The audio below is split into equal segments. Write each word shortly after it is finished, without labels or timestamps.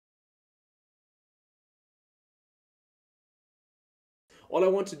all I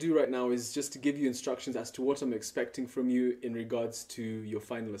want to do right now is just to give you instructions as to what I'm expecting from you in regards to your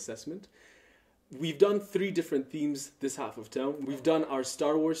final assessment. We've done 3 different themes this half of term. We've done our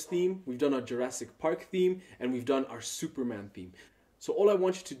Star Wars theme, we've done our Jurassic Park theme, and we've done our Superman theme. So all I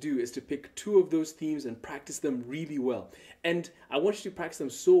want you to do is to pick 2 of those themes and practice them really well. And I want you to practice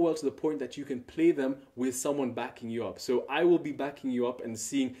them so well to the point that you can play them with someone backing you up. So I will be backing you up and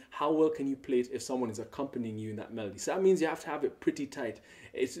seeing how well can you play it if someone is accompanying you in that melody. So that means you have to have it pretty tight.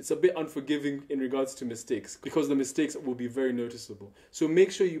 It's a bit unforgiving in regards to mistakes because the mistakes will be very noticeable. So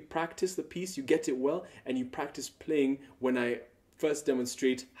make sure you practice the piece, you get it well, and you practice playing when I first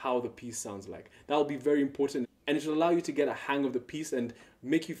demonstrate how the piece sounds like. That will be very important. And it will allow you to get a hang of the piece and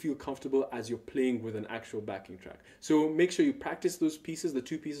make you feel comfortable as you're playing with an actual backing track. So make sure you practice those pieces, the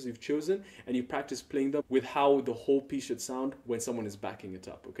 2 pieces you've chosen, and you practice playing them with how the whole piece should sound when someone is backing it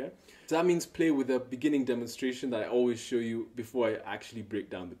up, okay? So that means play with the beginning demonstration that I always show you before I actually break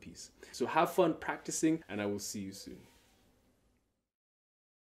down the piece. So have fun practicing, and I will see you soon.